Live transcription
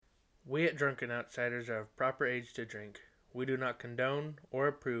We at Drunken Outsiders are of proper age to drink. We do not condone or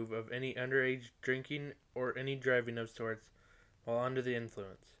approve of any underage drinking or any driving of sorts while under the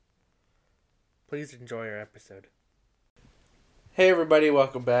influence. Please enjoy our episode. Hey everybody,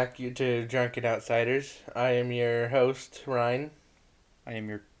 welcome back to Drunken Outsiders. I am your host, Ryan. I am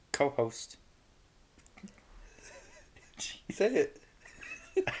your co-host. Say it.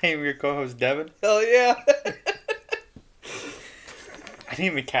 I am your co-host, Devin. Hell yeah! I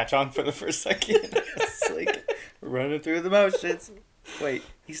didn't even catch on for the first second. It's like running through the motions. Wait,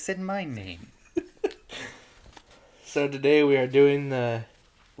 you said my name. So today we are doing the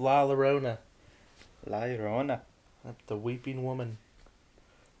La Llorona. Llorona. The weeping woman.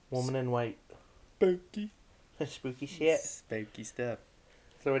 Woman in white. Spooky. Spooky shit. Spooky stuff.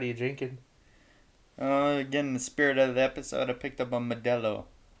 So what are you drinking? Again, in the spirit of the episode, I picked up a Modelo.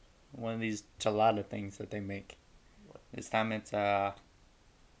 One of these gelada things that they make. This time it's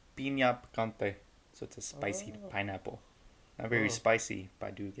piña picante. So it's a spicy pineapple. Not very spicy, but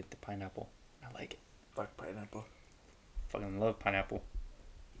I do get the pineapple. I like it. Fuck pineapple. Fucking love pineapple.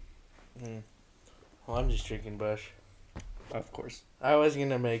 Well, I'm just drinking Bush. Of course. I was going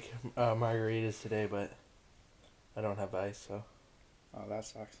to make margaritas today, but I don't have ice, so. Oh, that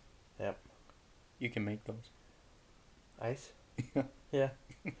sucks. Yep. You can make those. Ice? Yeah.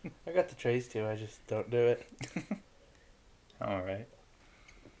 I got the trays too, I just don't do it. Alright.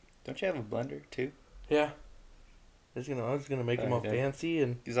 Don't you have a blender I Yeah. I was gonna make them all fancy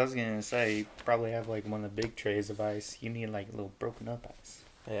and. Because I was gonna say, you probably have like one of the big trays of ice. You need like a little broken up ice.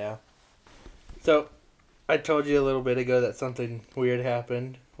 Yeah. So, I told you a little bit ago that something weird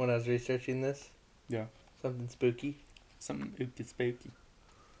happened when I was researching this. Yeah. Something spooky. Something ooky spooky.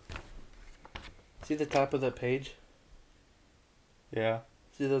 See the top of the page? Yeah.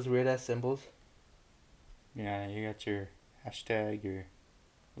 See those weird ass symbols? Yeah, you got your hashtag, your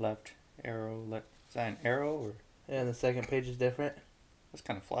left arrow. Is that an arrow or? Yeah, and the second page is different. That's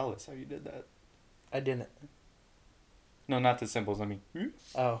kind of flawless how you did that. I didn't. No, not the symbols. I mean,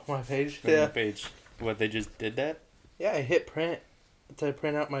 Oh, my page? yeah. The page. What, they just did that? Yeah, I hit print to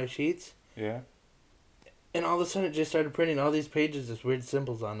print out my sheets. Yeah. And all of a sudden it just started printing all these pages with weird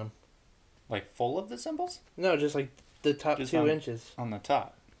symbols on them. Like full of the symbols? No, just like the top Just 2 inches. On the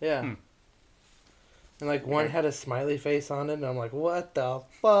top. Yeah. And like one had a smiley face on it, and I'm like, what the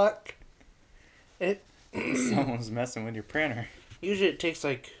fuck? Someone's messing with your printer. Usually it takes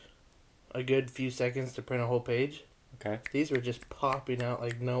like a good few seconds to print a whole page. Okay. These were just popping out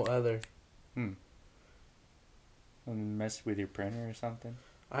like no other. Mess with your printer or something?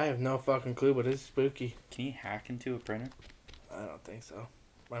 I have no fucking clue, but it's spooky. Can you hack into a printer? I don't think so.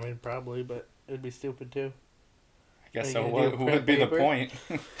 I mean, probably, but it'd be stupid too. I guess Are so. you gonna What do would be print the point?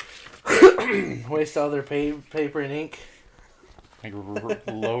 Waste all their paper and ink. Like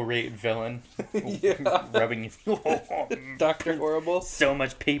low rate villain. Yeah. Rubbing Dr. Horrible. So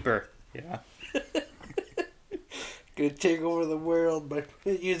much paper. Yeah. Could take over the world by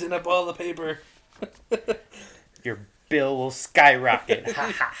using up all the paper. Your bill will skyrocket.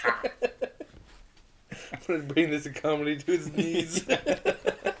 Ha ha ha. I'm gonna bring this comedy to his knees.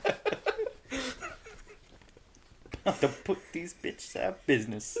 About to put these bitches out of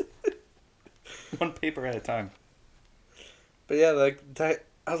business. One paper at a time. But yeah,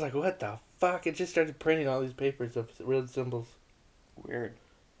 I was like, what the fuck? It just started printing all these papers of weird symbols. Weird.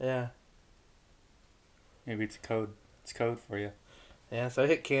 Yeah. Maybe it's code. It's code for you. Yeah, so I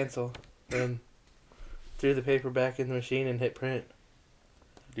hit cancel. Then threw the paper back in the machine and hit print.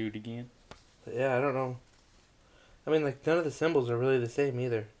 Do it again. But yeah, I don't know. I mean, like, none of the symbols are really the same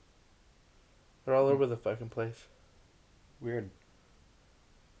either. They're all over the fucking place. Weird.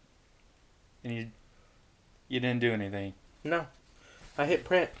 And you didn't do anything. No. I hit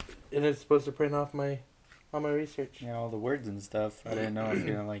print, and it's supposed to print off all my research. Yeah, all the words and stuff. I didn't know if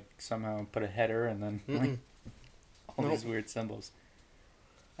you like somehow put a header and then like all these weird symbols.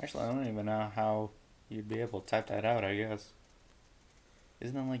 Actually, I don't even know how you'd be able to type that out, I guess.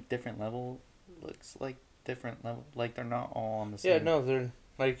 Isn't it like different level? Looks like different level. Like they're not all on the same. Yeah, no, they're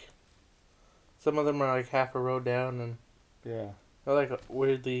like, some of them are like half a row down, and yeah, they're like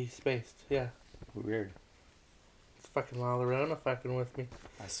weirdly spaced. Yeah. Weird. It's fucking La Llorona fucking with me.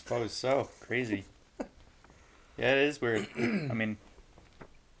 I suppose so. Crazy. Yeah, it is weird. I mean,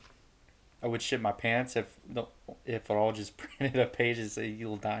 I would shit my pants if it all just printed a page and said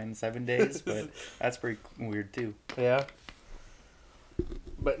you'll die in 7 days, but that's pretty weird too. Yeah.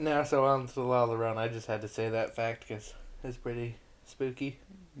 But now, so on to La Llorona, I just had to say that fact because it's pretty spooky.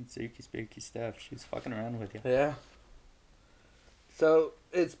 Spooky stuff. She's fucking around with you. Yeah. So,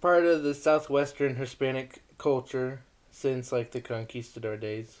 it's part of the southwestern Hispanic culture since, like, the conquistador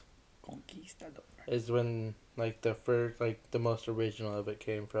days. Conquistador. is when like the first, like the most original of it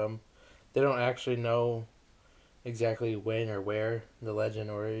came from. They don't actually know exactly when or where the legend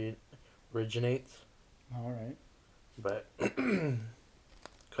originates, All right. but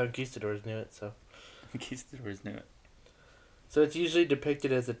conquistadors knew it. Conquistadors knew it. So it's usually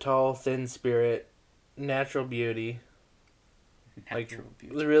depicted as a tall, thin spirit, natural beauty, Natural like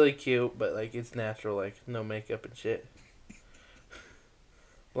beauty. really cute, but like it's natural, like no makeup and shit.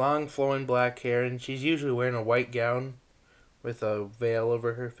 Long flowing black hair, and she's usually wearing a white gown with a veil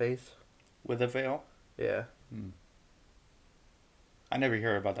over her face. With a veil? Yeah. I never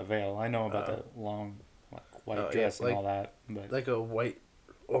hear about the veil. I know about the long, like, white dress and like all that. But like a white,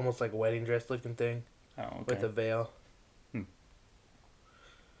 almost like a wedding dress looking thing okay. with a veil. Hmm.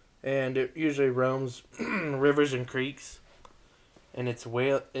 And it usually roams rivers and creeks, and it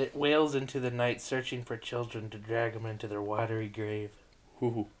wails into the night, searching for children to drag them into their watery grave.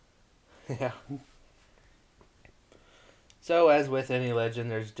 Ooh. Yeah. So, as with any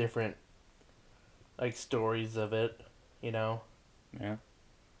legend, there's different, like, stories of it, you know? Yeah.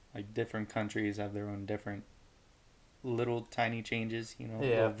 Like, different countries have their own different little tiny changes, Yeah.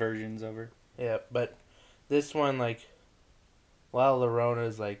 little versions of her. Yeah, but this one, like, while Llorona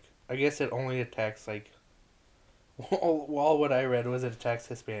is, like, I guess it only attacks, like, all what I read was it attacks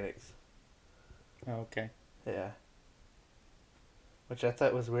Hispanics. Oh, okay. Yeah. Which I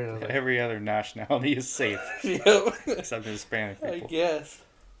thought was weird. I was like, Every other nationality is safe. yep. Except Hispanic I people. guess.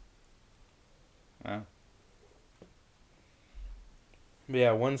 Wow.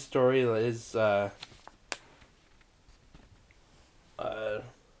 Yeah, one story is a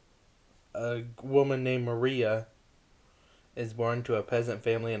woman named Maria is born to a peasant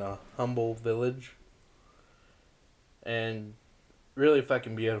family in a humble village. And really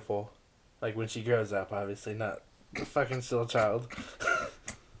fucking beautiful. Like when she grows up, obviously, not fucking still a child.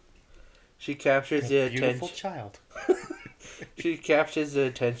 She captures the Beautiful attention. child. She captures the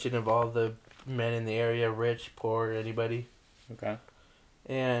attention of all the men in the area, rich, poor, anybody. Okay.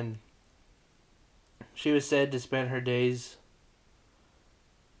 And she was said to spend her days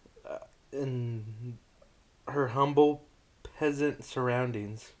in her humble peasant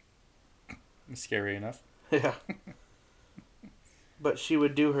surroundings. Scary enough. Yeah. But she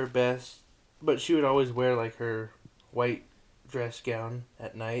would do her best. But she would always wear like her white dress gown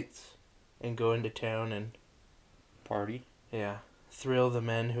at nights and go into town and Party. yeah, thrill the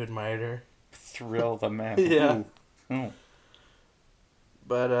men who admired her. Thrill the man. Yeah. Ooh.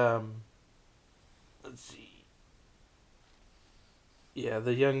 But let's see. Yeah,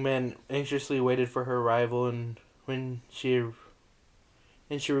 the young man anxiously waited for her arrival, and when she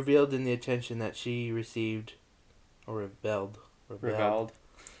revealed in the attention that she received, or rebelled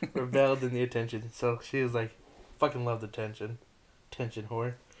in the attention. So she was like, "Fucking love the attention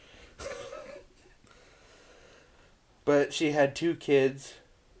whore." But she had 2 kids,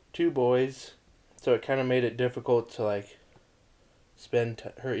 2 boys, so it kind of made it difficult to like spend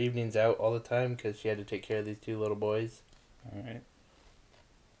her evenings out all the time because she had to take care of these 2 little boys. All right.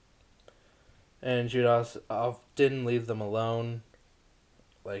 And she would also often leave them alone,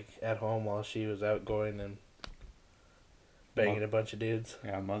 like at home while she was out going and banging a bunch of dudes.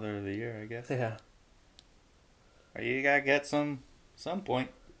 Yeah, mother of the year, I guess. Yeah. You gotta get some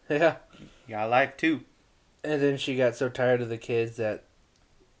point. Yeah. You got life too. And then she got so tired of the kids that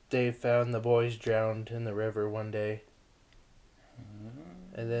they found the boys drowned in the river one day.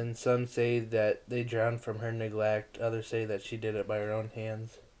 And then some say that they drowned from her neglect. Others say that she did it by her own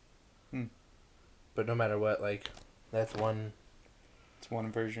hands. But no matter what, like, that's one... It's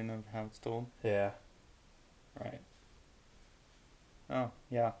one version of how it's told. Yeah. Right. Oh,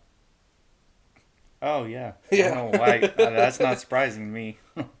 yeah. Oh, yeah. Yeah. I don't know why. That's not surprising to me.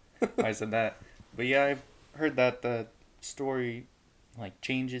 Why I said that. But yeah, I've heard that the story, like,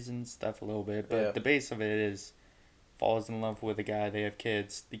 changes and stuff a little bit. But the base of it is falls in love with a guy. They have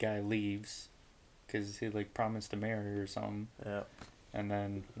kids. The guy leaves because he, like, promised to marry her or something. Yeah. And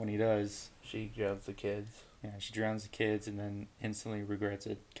then when he does... She drowns the kids. Yeah, she drowns the kids and then instantly regrets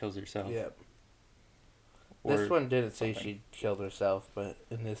it, kills herself. Yep. Or This one didn't say something. she killed herself, but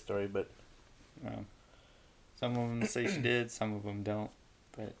in this story, but... Some of them say she did, some of them don't.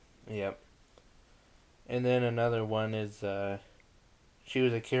 But Yep. And then another one is, she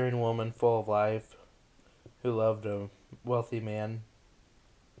was a caring woman full of life who loved a wealthy man.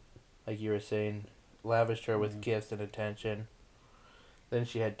 Like you were saying, lavished her with gifts and attention. Then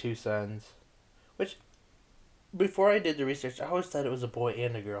she had 2 sons. Which, before I did the research, I always thought it was a boy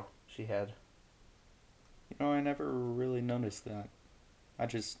and a girl she had. I never really noticed that. I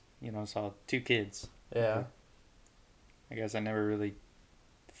just, saw 2 kids. Yeah. I guess I never really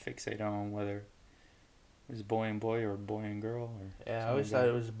fixate on whether it was boy and boy or boy and girl or Yeah, I something always like thought that.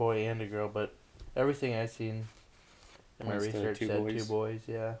 it was a boy and a girl, but everything I've seen in my Points to research two said boys. 2 boys,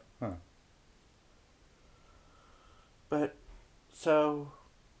 yeah. Huh. But, so,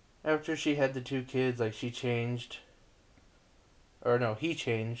 after she had the 2 kids, like, she changed. Or no, he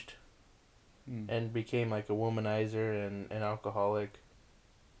changed and became, like, a womanizer and an alcoholic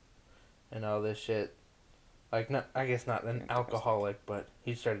and all this shit. Like, not, I guess not an Fantastic. alcoholic, but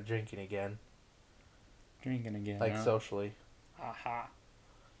he started drinking again. Drinking again, Like, huh? socially. Aha.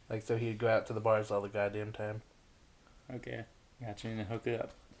 Like, so he'd go out to the bars all the goddamn time. Okay. Got you to hook it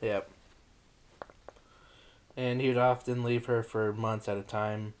up. Yep. And he'd often leave her for months at a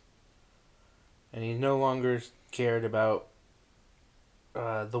time. And he no longer cared about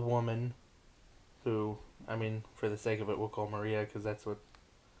the woman who, I mean, for the sake of it, we'll call Maria because that's what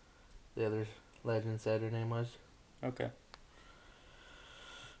the other legend said her name was. Okay.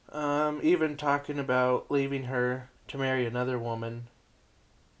 Even talking about leaving her to marry another woman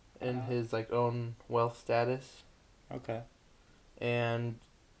in his, like, own wealth status. Okay. And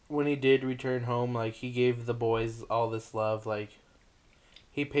when he did return home, like, he gave the boys all this love. Like,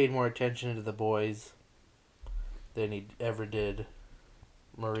 he paid more attention to the boys than he ever did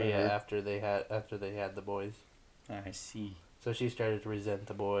Maria Okay. after they had the boys. I see. So she started to resent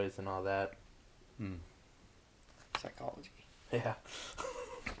the boys and all that. Psychology. Yeah.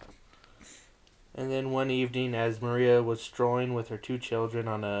 And then one evening, as Maria was strolling with her 2 children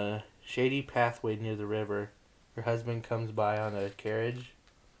on a shady pathway near the river, her husband comes by on a carriage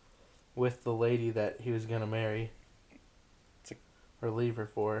with the lady that he was going to marry. Or leave her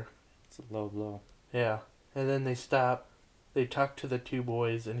for. It's a low blow. Yeah. And then they stop. They talk to the 2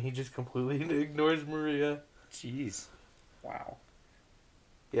 boys, and he just completely ignores Maria. Jeez. Wow.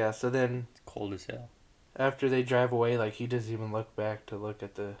 Yeah, so then It's cold as hell. after they drive away, like, he doesn't even look back to look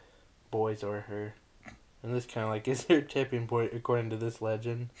at the boys or her. And this kind of, like, is their tipping point, according to this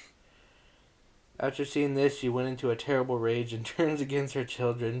legend. After seeing this, she went into a terrible rage and turns against her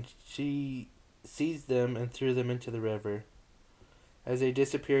children. She seized them and threw them into the river. As they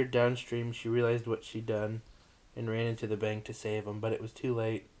disappeared downstream, she realized what she'd done and ran into the bank to save them, but it was too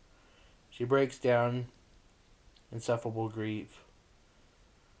late. She breaks down in insufferable grief.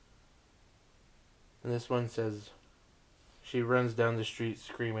 And this one says, she runs down the street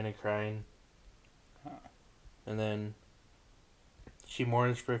screaming and crying. And then she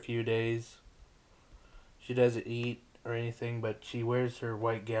mourns for a few days. She doesn't eat or anything, but she wears her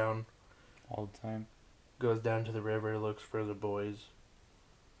white gown. All the time. Goes down to the river, looks for the boys.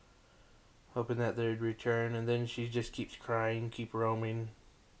 Hoping that they'd return, and then she just keeps crying, keep roaming,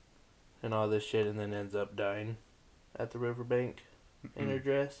 and all this shit, and then ends up dying at the riverbank in her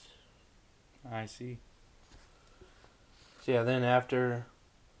dress. I see. So yeah, then after,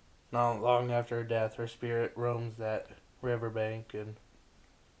 not long after her death, her spirit roams that riverbank,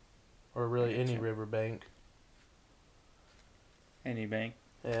 or really any riverbank. Any bank.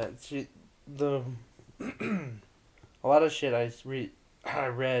 Yeah, a lot of shit I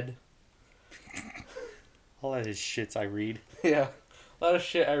read. All that is shits I read. Yeah, a lot of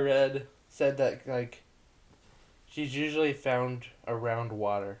shit I read said that, like, she's usually found around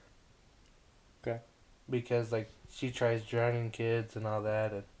water. Okay. Because, like, she tries drowning kids and all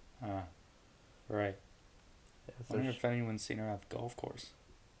that. And, Right. yeah, I wonder if anyone's seen her at the golf course.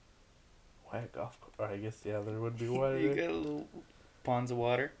 why golf course? I guess, yeah, there would be water. You got a little ponds of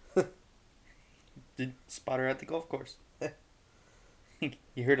water. Did spot her at the golf course. You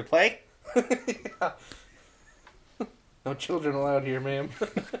here to play? Yeah. No children allowed here, ma'am.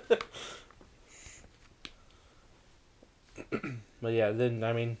 But yeah, then,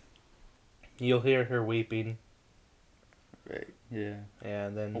 I mean, you'll hear her weeping. Right. Yeah.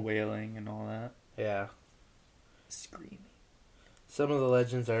 And then, Wailing and all that. yeah. Screaming. Some of the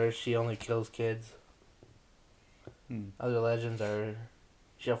legends are she only kills kids. Other legends are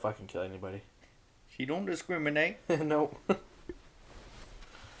she'll fucking kill anybody. She don't discriminate. Nope.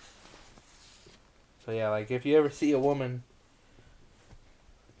 So yeah, like, if you ever see a woman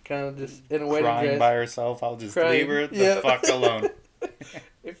kind of just in a wedding Crying dress, by herself, I'll just crying. leave her the Yep. fuck alone.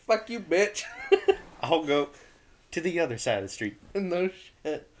 Hey, fuck you, bitch. I'll go to the other side of the street. No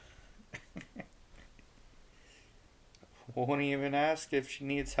shit. Won't even ask if she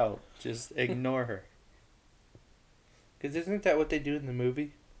needs help. Just ignore her. Because isn't that what they do in the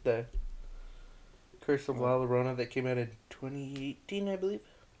movie? The Curse of La Llorona that came out in 2018, I believe?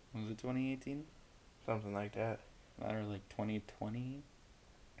 Was it 2018? Something like that. Or like 2020?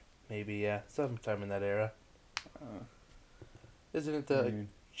 Maybe, yeah. Sometime in that era. Isn't it the... Maybe.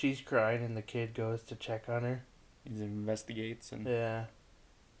 She's crying and the kid goes to check on her? He investigates and... Yeah.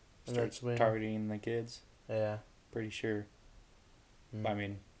 And starts that's when... targeting the kids. Yeah. Pretty sure. I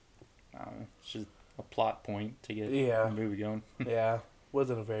mean, I don't know. It's just a plot point to get the movie going. Yeah.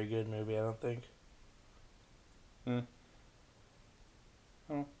 Wasn't a very good movie, I don't think. Oh,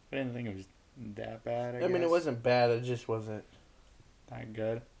 I didn't think it was that bad, I guess. I mean, it wasn't bad, it just wasn't... that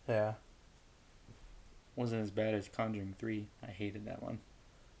good. Yeah. Wasn't as bad as Conjuring 3. I hated that one.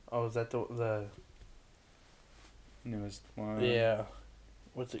 Oh, is that the Newest one. Yeah.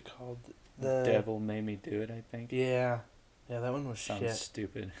 What's it called? The Devil Made Me Do It, I think. Yeah. Yeah, that one was Sounds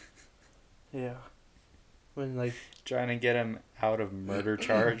stupid. Yeah. When, like... Trying to get him out of murder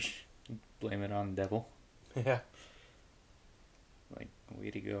charge. Blame it on the devil. Yeah. Like,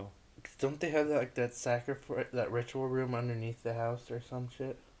 way to go. Don't they have that sacrifice, that ritual room underneath the house or some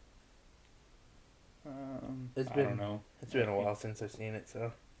shit? I don't know. It's been a while since I've seen it,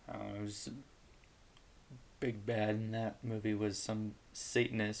 so... I don't know. It was big bad in that movie was some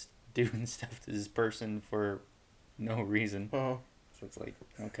Satanist doing stuff to this person for no reason. Oh. So it's like,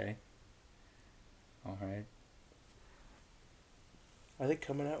 okay. Alright. Are they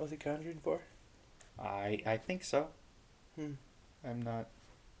coming out with a Conjuring 4? I think so. I'm not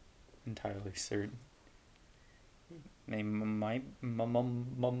entirely certain. They might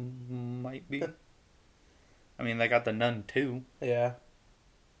be. I mean, they got the Nun too. Yeah.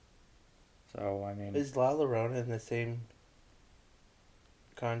 So, I mean... Is La Llorona in the same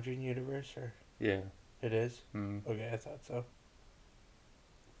Conjuring universe, or...? Yeah. It is? Mm. Okay, I thought so.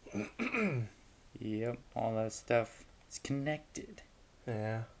 Yep, all that stuff is connected.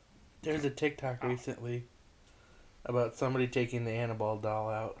 Yeah. There's a TikTok recently about somebody taking the Annabelle doll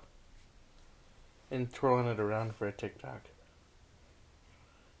out and twirling it around for a TikTok.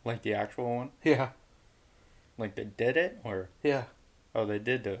 Like the actual one? Yeah. Like they did it, or? Yeah. Oh, they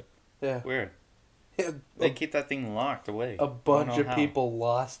did do it. Yeah. Weird. Yeah. They keep that thing locked away. A bunch of people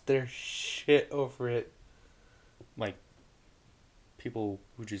lost their shit over it. Like, people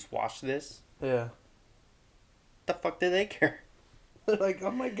who just watch this? Yeah. The fuck do they care? They're like,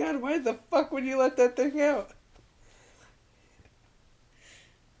 oh my god, why the fuck would you let that thing out?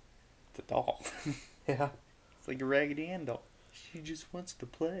 The doll. Yeah. It's like a Raggedy Ann doll. She just wants to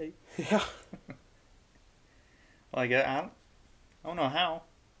play. Yeah. Like, I don't know how.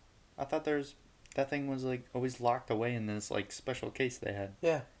 I thought that thing was like always locked away in this like special case they had.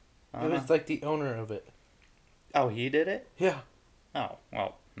 Yeah. It was like the owner of it. Oh, he did it? Yeah. Oh,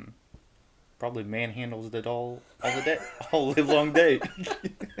 well. Probably manhandles the doll all the day, all live long day.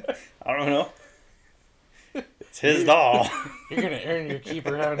 I don't know. It's his doll. You're gonna earn your keep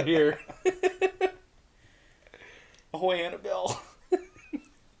around here. Oh, Annabelle.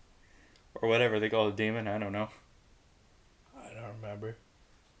 Or whatever they call a demon. I don't know. I don't remember.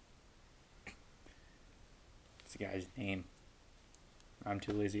 What's the guy's name? I'm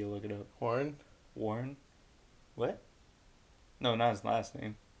too lazy to look it up. Warren? Warren? What? No, not his last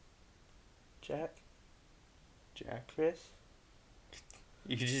name. Jack? Chris?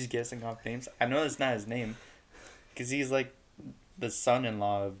 You're just guessing off names? I know that's not his name. Because he's like the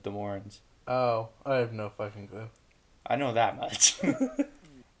son-in-law of the Warrens. Oh, I have no fucking clue. I know that much.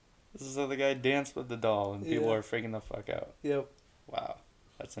 This is how the guy danced with the doll and people are freaking the fuck out. Yep. Wow.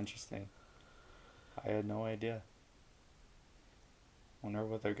 That's interesting. I had no idea. Wonder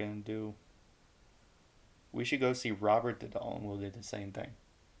what they're gonna do. We should go see Robert the doll and we'll do the same thing.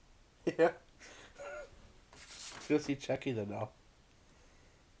 Yeah. Go see Chucky the doll.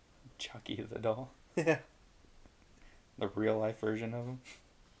 Chucky the doll? Yeah. The real life version of him?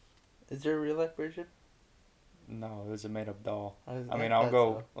 Is there a real life version? No, it was a made up doll. I mean, I'll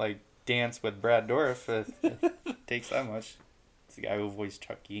go like dance with Brad Dourif if it takes that much. It's the guy who voiced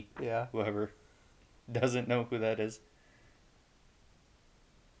Chucky. Yeah. Whoever doesn't know who that is.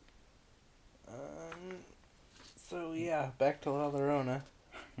 So yeah, back to La Llorona.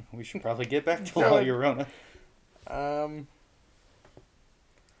 We should probably get back to La Llorona.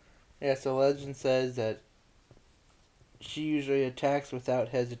 Yeah, so legend says that she usually attacks without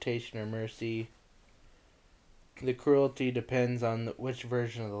hesitation or mercy. The cruelty depends on which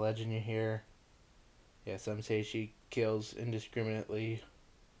version of the legend you hear. Yeah, some say she kills indiscriminately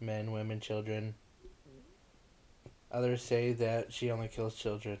men, women, children. Others say that she only kills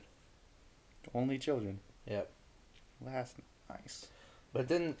children. Only children. Yep. That's nice. But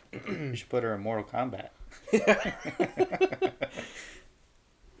then... You should put her in Mortal Kombat.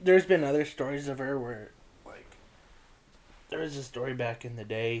 There's been other stories of her where, like... There was a story back in the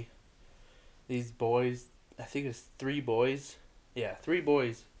day. These boys... I think it was 3 boys. Yeah, 3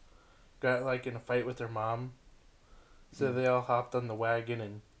 boys got, like, in a fight with their mom. So they all hopped on the wagon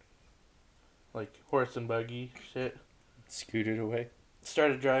and, like, horse and buggy shit. Scooted away.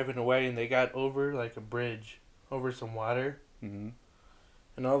 started driving away, and they got over like a bridge over some water, Mm-hmm.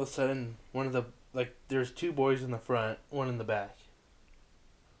 and all of a sudden, one of the there's two boys in the front, one in the back.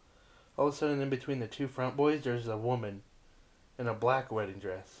 All of a sudden, in between the two front boys, there's a woman in a black wedding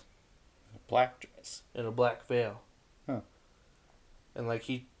dress A black dress. and a black veil. Huh. And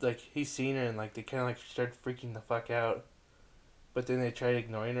he's seen her, and like they kind of like start freaking the fuck out, but then they tried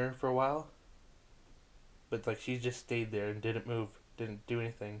ignoring her for a while. But like she just stayed there and didn't move, didn't do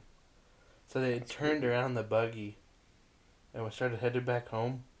anything. So they That's turned weird. around the buggy, and we started headed back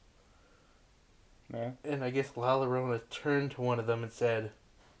home. Yeah. And I guess La Llorona turned to one of them and said,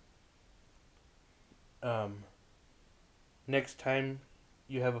 "Next time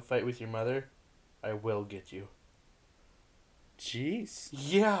you have a fight with your mother, I will get you." Jeez.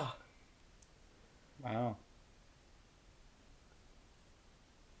 Yeah. Wow.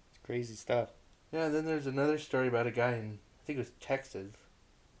 It's crazy stuff. Yeah, and then there's another story about a guy in, I think it was Texas.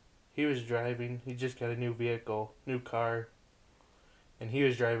 He was driving, he just got a new vehicle, new car, and he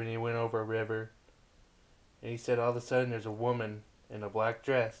was driving, he went over a river, and he said all of a sudden there's a woman in a black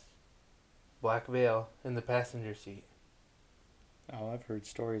dress, black veil, in the passenger seat. Oh, I've heard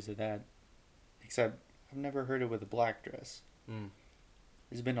stories of that. Except I've never heard it with a black dress. Mm.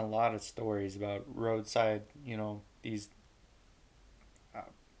 There's been a lot of stories about roadside, these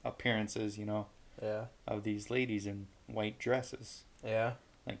appearances, Yeah. of these ladies in white dresses. Yeah.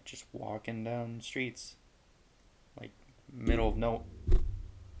 Like just walking down the streets. Like middle of no.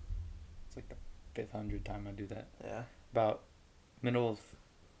 It's like the 500th time I do that. Yeah. About middle of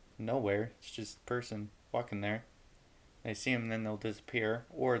nowhere. It's just a person walking there. They see them, then they'll disappear.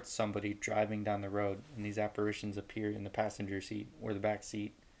 Or it's somebody driving down the road, and these apparitions appear in the passenger seat or the back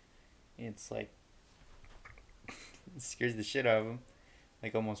seat. It's like it scares the shit out of them.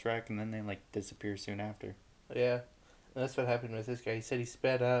 Like almost wreck, and then they like disappear soon after. Yeah. And that's what happened with this guy. He said he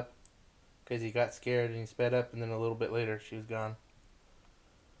sped up because he got scared, and he sped up, and then a little bit later she was gone.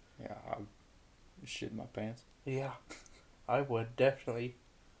 Yeah, I would shit my pants. Yeah. I would, definitely.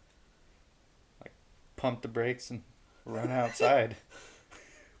 Pump the brakes and run outside.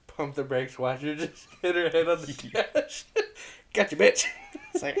 Pump the brakes, watch her just hit her head on the dash. Gotcha, bitch.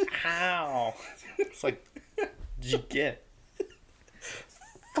 It's like, ow. It's like, what'd you get?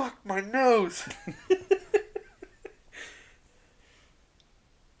 Fuck my nose.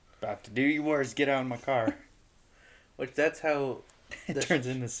 About to do your worst, get out of my car. Which that's how It turns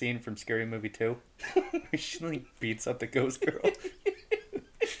into the scene from Scary Movie 2. She like beats up the ghost girl.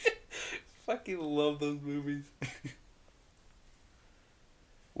 fucking love those movies.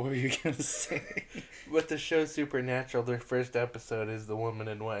 What were you gonna say? But the show Supernatural, their first episode is the woman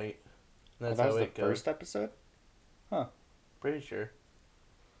in white. That's that how was the it goes. first episode? Pretty sure.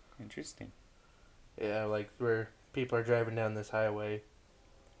 Interesting. Yeah, like where people are driving down this highway.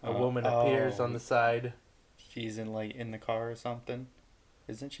 A woman appears on the side. She's in the car or something,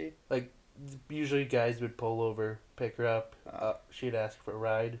 isn't she? Like, usually guys would pull over, pick her up. She'd ask for a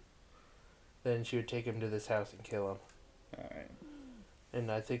ride. Then she would take him to this house and kill him. Alright.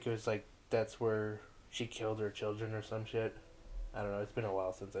 And I think it was like, that's where she killed her children or some shit. I don't know, it's been a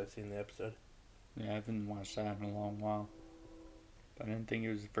while since I've seen the episode. Yeah, I haven't watched that in a long while. But I didn't think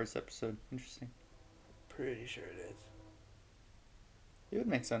it was the first episode. Interesting. Pretty sure it is. It would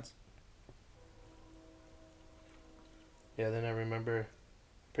make sense. Yeah, then I remember,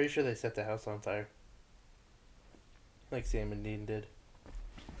 pretty sure they set the house on fire. Like Sam and Dean did.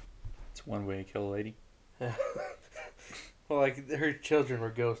 It's one way to kill a lady. Well, like, her children were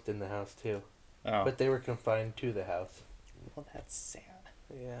ghosts in the house, too. Oh. But they were confined to the house. Well, that's sad.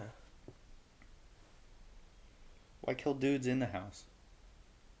 Yeah. Why kill dudes in the house?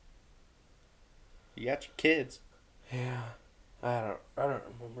 You got your kids. Yeah. I don't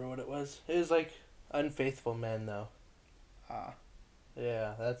remember what it was. It was like unfaithful men, though. Ah.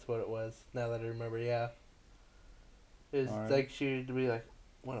 Yeah, that's what it was. Now that I remember, yeah. It was Alright. like she'd be like,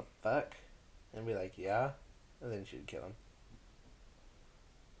 "Wanna fuck?" And be like, "Yeah," and then she'd kill him.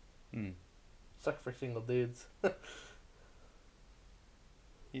 Suck for single dudes.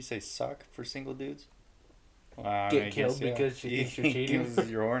 You say suck for single dudes? Wow, Get I killed guess, yeah. because she thinks you're cheating. Because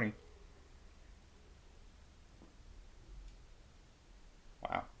you're horny.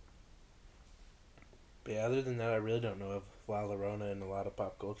 Wow. But yeah, other than that, I really don't know of La Llorona in a lot of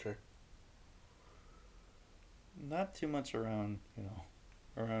pop culture. Not too much around,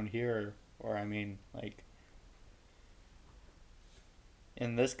 around here, or I mean, like,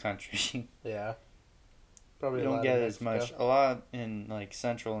 in this country. Yeah. Probably You a don't lot get in as much. Mexico. A lot in, like,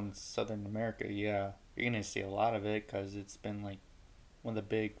 Central and Southern America, yeah. You're going to see a lot of it because it's been, like, one of the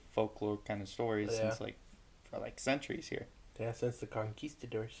big folklore kind of stories Yeah. since, like, for, like, centuries here. Yeah, since the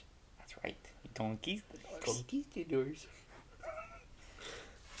conquistadors. That's right. Conquistadors. Conquistadors.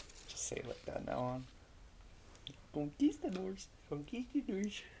 Just say it like that now on. Conquistadors.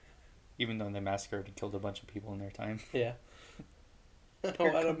 Conquistadors. Even though they massacred and killed a bunch of people in their time. Yeah.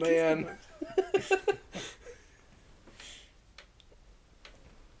 What a man.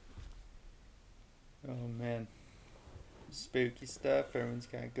 Oh man. Spooky stuff. Everyone's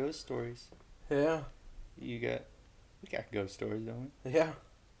got ghost stories. Yeah. We got ghost stories, don't Yeah.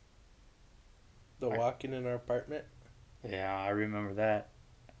 The walk-in in our apartment. we? Yeah, I remember that.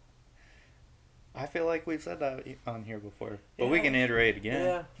 I feel like we've said that on here before. But we can iterate again.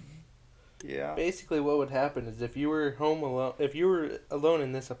 Yeah. Yeah. Basically, what would happen is if you were home alone, if you were alone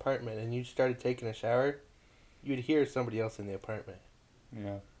in this apartment and you started taking a shower, you'd hear somebody else in the apartment.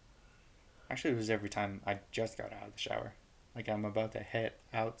 Yeah. Actually, it was every time I just got out of the shower. Like, I'm about to head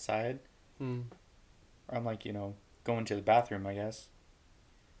outside. Hmm. Or I'm like, going to the bathroom, I guess.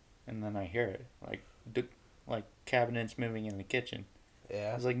 And then I hear it. Like cabinets moving in the kitchen.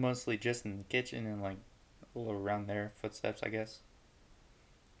 Yeah. It was like mostly just in the kitchen and like a little around there. Footsteps, I guess.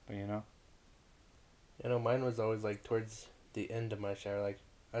 But Mine was always like towards the end of my shower. Like,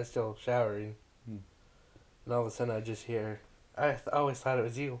 I was still showering. Hmm. And all of a sudden I just hear, I always thought it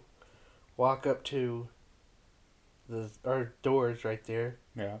was you. Walk up to our doors right there.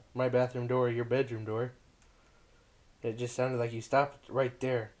 Yeah. My bathroom door, your bedroom door. It just sounded like you stopped right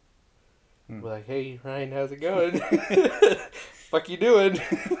there. Hmm. We're like, hey, Ryan, how's it going? Fuck you doing?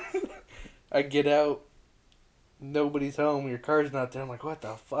 I get out. Nobody's home. Your car's not there. I'm like, what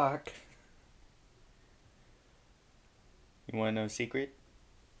the fuck? You want to know a secret?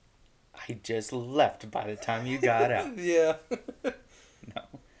 I just left by the time you got out. Yeah. No.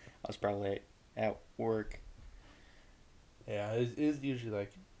 I was probably at work. Yeah, it was usually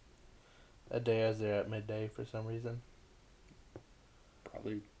like a day I was there at midday for some reason.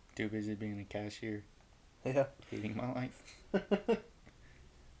 Probably too busy being a cashier. Yeah. Hating my life.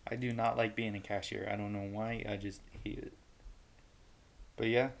 I do not like being a cashier. I don't know why. I just hate it. But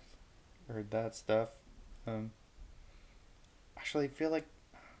yeah, heard that stuff. Actually, I feel like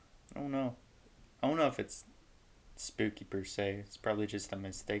I don't know. I don't know if it's spooky per se. It's probably just a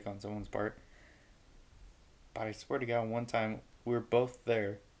mistake on someone's part. But I swear to God, one time we were both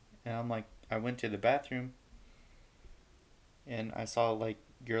there, and I'm like, I went to the bathroom, and I saw like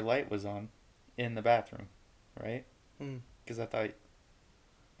your light was on in the bathroom, right? Because I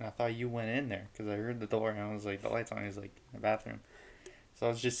thought you went in there because I heard the door and I was like, the light's on. He's like, in the bathroom. So I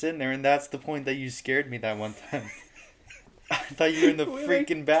was just sitting there, and that's the point that you scared me that one time. I thought you were in the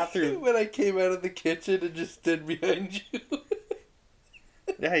freaking bathroom. When I came out of the kitchen and just stood behind you.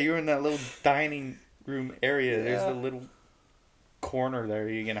 Yeah, you were in that little dining room area. Yeah. There's a little corner there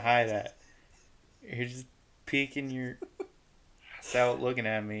you can hide at. You're just peeking your ass out looking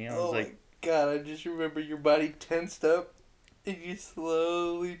at me. I was like, God, I just remember your body tensed up and you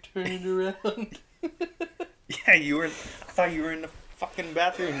slowly turned around. yeah, I thought you were in the fucking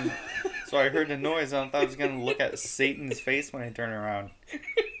bathroom. So I heard the noise and I thought I was going to look at Satan's face when I turned around.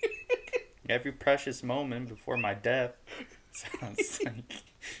 Every precious moment before my death. Sounds like...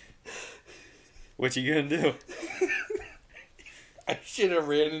 What you gonna do? I should have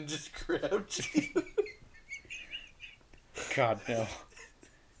ran and just grabbed you. God, no.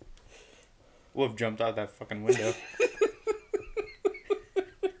 Would have jumped out that fucking window.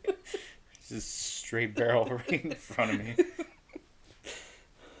 Just straight barrel right in front of me.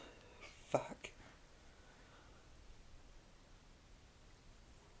 Fuck.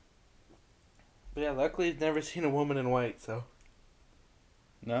 But yeah, luckily I've never seen a woman in white, so.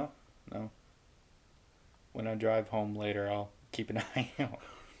 No. When I drive home later, I'll keep an eye out.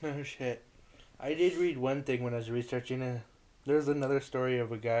 No shit. I did read one thing when I was researching it. There's another story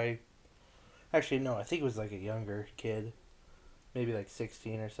of a guy. Actually, no, I think it was like a younger kid. Maybe like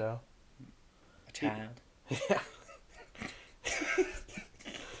 16 or so. A child. Yeah.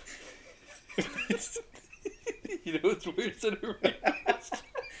 You know what's worse than a rapist?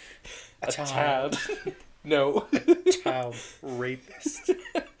 A child. No. Child rapist.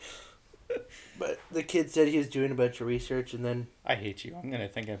 But the kid said he was doing a bunch of research and then... I hate you. I'm going to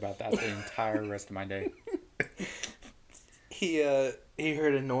think about that the entire rest of my day. He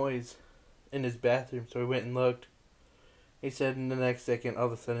heard a noise in his bathroom, so he went and looked. He said in the next second, all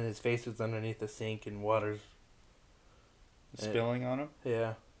of a sudden his face was underneath the sink and water's... Spilling on him?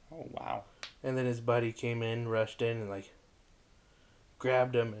 Yeah. Oh, wow. And then his buddy came in, rushed in, and, like,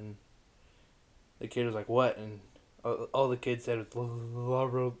 grabbed him, and the kid was like, what? And all the kid said was,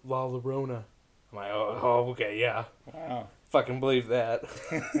 Llorona. I'm like, oh, okay, yeah. Wow. Fucking believe that.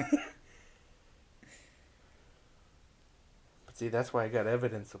 See, that's why I got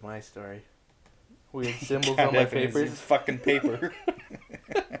evidence of my story. Weird symbols Got on my evidence in papers. fucking paper.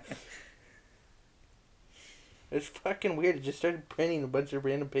 It's fucking weird. It just started printing a bunch of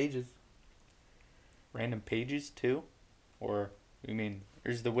random pages. Random pages too? Or, you mean,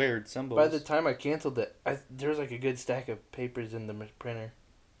 there's the weird symbols. By the time I canceled it, there was like a good stack of papers in the printer.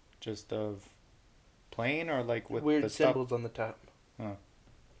 Just of plain or like with Weird the stuff? symbols on the top. Huh.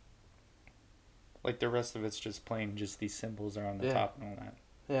 Like the rest of it's just plain, just these symbols are on the top and all that.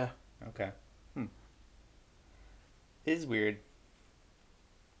 Yeah. Okay. Is weird.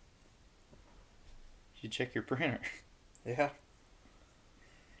 You check your printer. Yeah.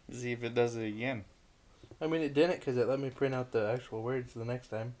 See if it does it again. I mean, it didn't because it let me print out the actual words the next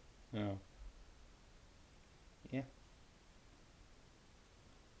time. No. Yeah.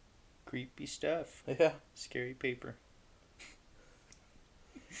 Creepy stuff. Yeah. Scary paper.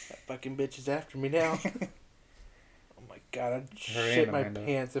 That fucking bitch is after me now. Oh my god, I'd Hurry shit in, my Amanda.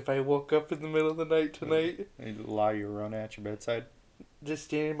 pants if I woke up in the middle of the night tonight. Lie Llorona at your bedside. Just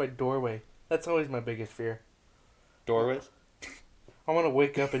standing in my doorway. That's always my biggest fear. Doorways? I want to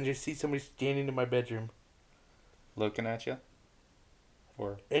wake up and just see somebody standing in my bedroom. Looking at you?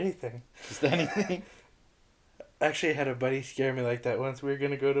 Or Anything. just anything? Actually, I had a buddy scare me like that once. We were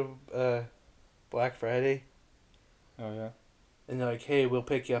going to go to Black Friday. Oh, yeah? And they're like, hey, we'll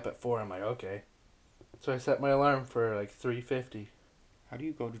pick you up at 4. I'm like, okay. So I set my alarm for like 3:50. How do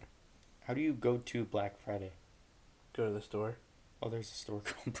you go to Black Friday? Go to the store. Oh, there's a store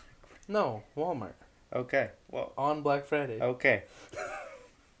called Black Friday. No, Walmart. Okay. Well, On Black Friday. okay.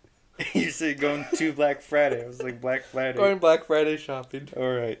 You said going to Black Friday. I was like, Black Friday. Going Black Friday shopping.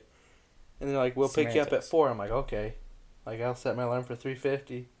 Alright. And they're like, we'll pick you up at Semantics. 4. I'm like, okay. Like, I'll set my alarm for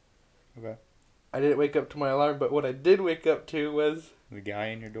 3:50. Okay. I didn't wake up to my alarm, but what I did wake up to was The guy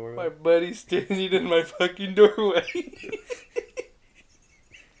in your doorway? my buddy standing in my fucking doorway.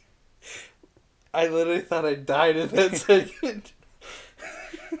 I literally thought I died in that second.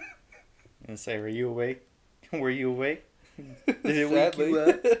 And say, were you awake? Were you awake? Did it wake Sadly. you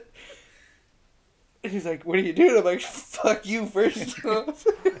up? And he's like, what are you doing? I'm like, fuck you first off.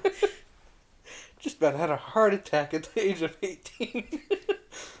 Just about had a heart attack at the age of 18.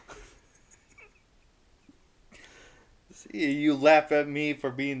 See, you laugh at me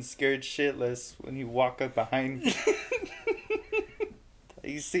for being scared shitless when you walk up behind me.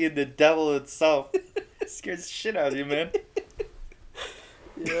 You see the devil itself. It scares the shit out of you, man.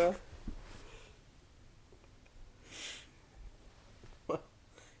 Yeah.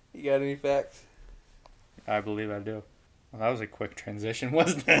 You got any facts? I believe I do. Well, that was a quick transition,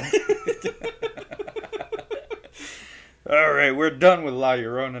 wasn't it? Alright, we're done with La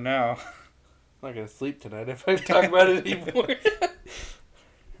Llorona now. I'm not gonna sleep tonight if I talk about it anymore.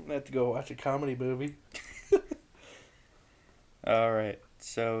 I'm gonna have to go watch a comedy movie. Alright,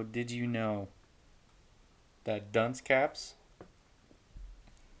 so did you know that dunce caps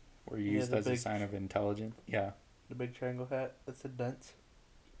were used the as a big- sign of intelligence? Yeah. The big triangle hat, that's a dunce.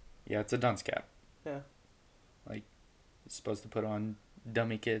 Yeah, it's a dunce cap. Yeah. Like, it's supposed to put on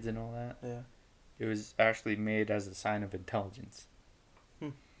dummy kids and all that. Yeah. It was actually made as a sign of intelligence. Hmm.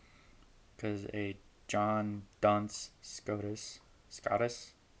 Because a John Duns Scotus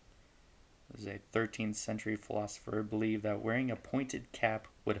was a 13th century philosopher, believed that wearing a pointed cap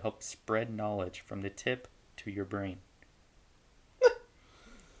would help spread knowledge from the tip to your brain.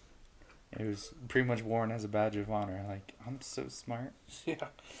 It was pretty much worn as a badge of honor. Like, I'm so smart. Yeah.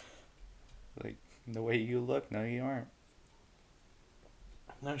 Like, the way you look, no, you aren't.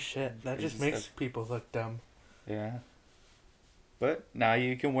 No shit. That Crazy just makes stuff. people look dumb. Yeah. But now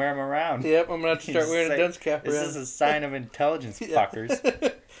you can wear them around. Yep, I'm gonna have to start wearing a Say, dunce cap This around. is a sign of intelligence, Yeah.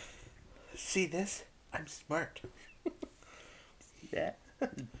 fuckers. See this? I'm smart. Yeah.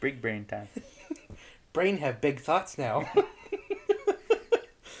 Big brain time. Brain have big thoughts now.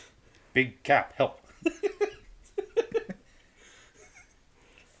 Big cap, help.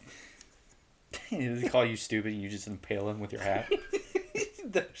 They call you stupid and you just impale him with your hat.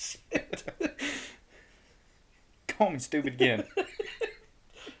 No shit. Call me stupid again.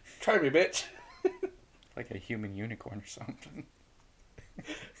 Try me, bitch. Like a human unicorn or something.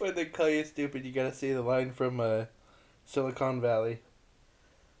 When they call you stupid, you gotta see the line from Silicon Valley,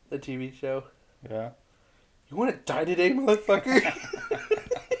 the TV show. Yeah. You want to die today, motherfucker?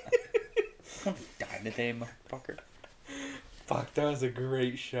 Die today, motherfucker. Fuck, that was a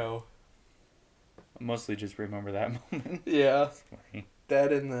great show. I mostly just remember that moment. Yeah, It's funny.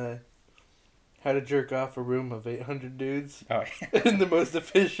 that and the how to jerk off a room of 800 dudes Oh, yeah. in the most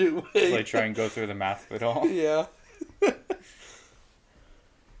efficient way. It's like try and go through the math of it all. Yeah.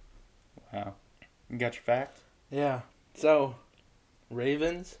 Wow. You got your facts? Yeah. So,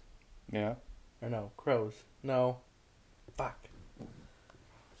 Ravens? Yeah. Or no, crows. No. Fuck. I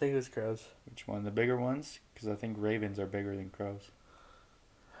think it was crows. Which one? The bigger ones? Because I think ravens are bigger than crows.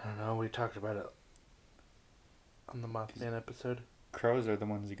 I don't know. We talked about it on the Mothman episode. Crows are the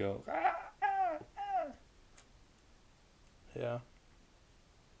ones that go. Ah, ah, ah. Yeah.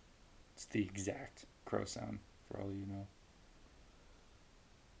 It's the exact crow sound, for all you know.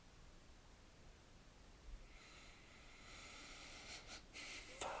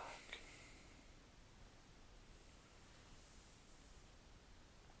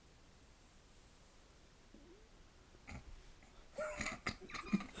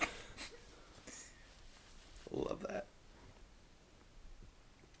 Love that.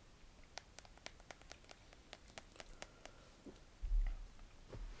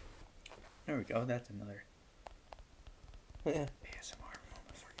 There we go. That's another Yeah. ASMR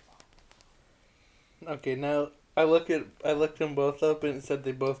moment for you all. Okay, now I looked them both up and it said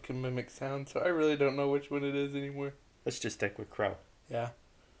they both can mimic sound, so I really don't know which one it is anymore. Let's just stick with crow. Yeah.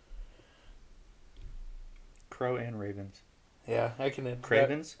 Crow and ravens. Yeah, I can edit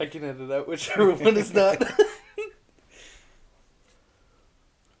Cravens? I can edit out whichever one is not.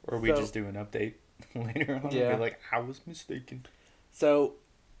 Or we just do an update later on and Yeah. be like, I was mistaken. So,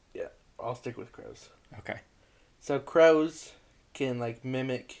 yeah, I'll stick with crows. Okay. So crows can like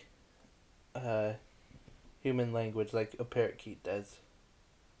mimic human language like a parakeet does.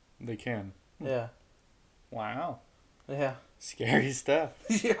 They can. Yeah. Wow. Yeah. Scary stuff.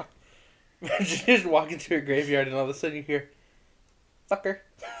 Yeah. Imagine just walking through a graveyard and all of a sudden you hear, fucker.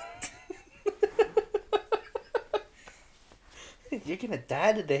 You're gonna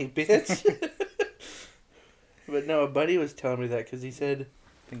die today, bitch. But no, a buddy was telling me that because he said...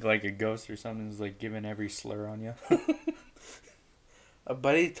 I think like a ghost or something is like giving every slur on you. A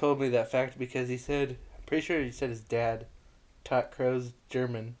buddy told me that fact because he said... I'm pretty sure he said his dad taught crows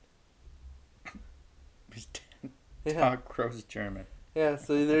German. His dad Yeah. taught crows German. Yeah,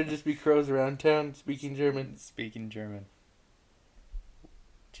 so there'd just be crows around town speaking German. Speaking German.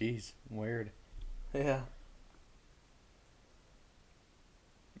 Jeez, weird. Yeah.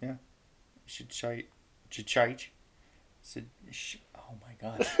 Yeah. Should chite. Oh my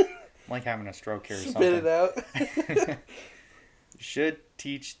god. I'm like having a stroke here or something. Spit it out. Should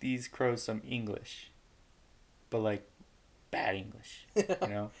teach these crows some English. But like bad English. You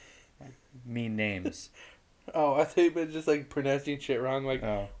know? Like, mean names. Oh, I thought you meant just like pronouncing shit wrong. Like,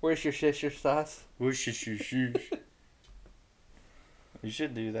 where's your shish, your sauce? Whoosh. You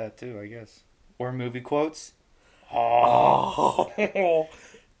should do that too, I guess. Or movie quotes. Oh.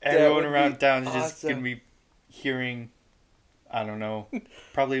 Everyone around town is just awesome. going to be hearing, I don't know,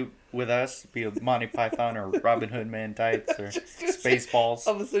 probably with us, be a Monty Python or Robin Hood Man Tights or Spaceballs.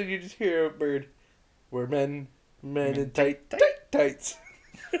 All of a sudden you just hear a bird. We're men in tights.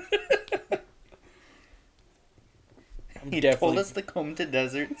 He told us to come to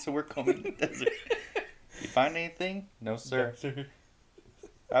desert, so we're coming to desert. You find anything? No, sir. Yeah, sir.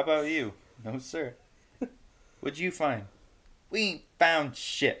 How about you? No, sir. What'd you find? We ain't found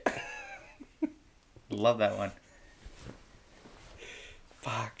shit. Love that one.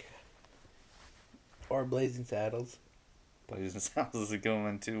 Fuck. Or Blazing Saddles. Blazing Saddles is a good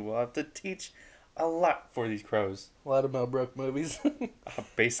one too. We'll have to teach a lot for these crows. A lot of Mel Brooks movies.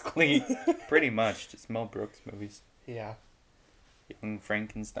 Basically, pretty much just Mel Brooks movies. Yeah. Young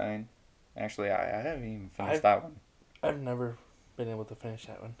Frankenstein. Actually, I haven't even finished that one. I've never been able to finish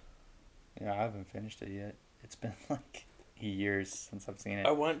that one. Yeah, I haven't finished it yet. It's been like years since I've seen it.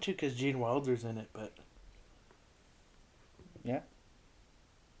 I want to because Gene Wilder's in it, but... Yeah?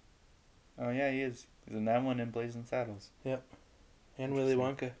 Oh yeah, he is. He's in that one in Blazing Saddles. Yep. And Willy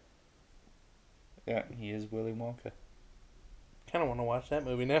Wonka. Yeah, he is Willy Wonka. Kind of want to watch that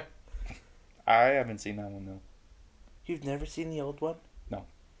movie now. I haven't seen that one though. You've never seen the old one? No.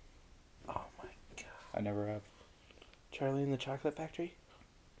 Oh my god. I never have. Charlie and the Chocolate Factory?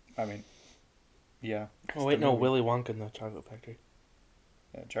 I mean, yeah. Oh wait, no, Willy Wonka and the Chocolate Factory.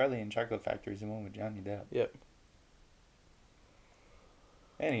 Yeah, Charlie and Chocolate Factory is the one with Johnny Depp. Yep.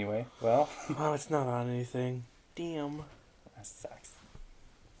 Anyway, well. Oh, it's not on anything. Damn. That sucks.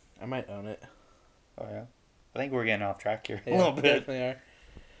 I might own it. Oh yeah? I think we're getting off track here Yeah, a little bit. Definitely are.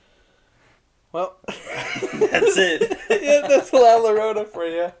 Well. That's it. Yeah, that's a lot of Llorona for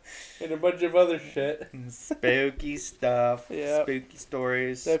you. And a bunch of other shit. Spooky stuff. Yeah. Spooky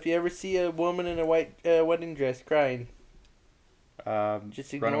stories. So if you ever see a woman in a white wedding dress crying,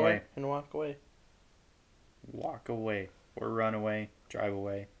 just ignore run away. it and walk away. Walk away. Or run away. Drive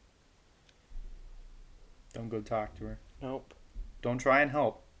away. Don't go talk to her. Nope. Don't try and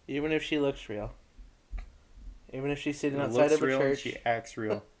help. Even if she looks real. Even if she's sitting It outside looks of a real and church. she acts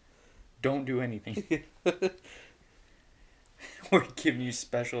real. Don't do anything. We're giving you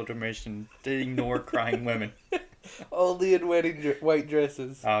special permission to ignore crying women. Only in white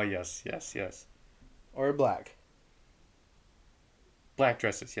dresses. Oh, yes, yes, yes. Or black. Black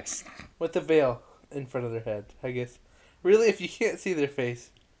dresses, yes. With a veil in front of their head, I guess. Really, if you can't see their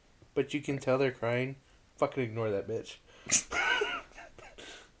face, but you can tell they're crying, fucking ignore that bitch.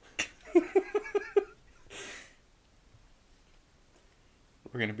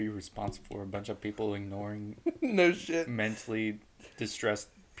 We're going to be responsible for a bunch of people ignoring No shit. mentally distressed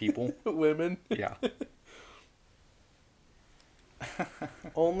people. Women. Yeah.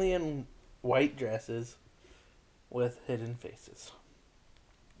 Only in white dresses with hidden faces.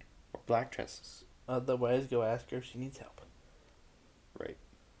 Or black dresses. Otherwise, go ask her if she needs help. Right.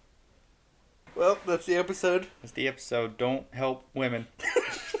 Well, that's the episode. That's the episode. Don't help women.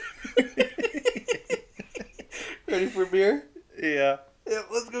 Ready for beer? Yeah. Yeah,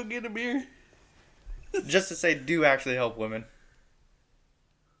 let's go get a beer. Just to say, do actually help women.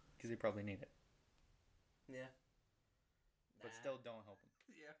 Because they probably need it. Yeah. But still don't help them.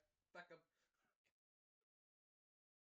 Yeah, fuck 'em.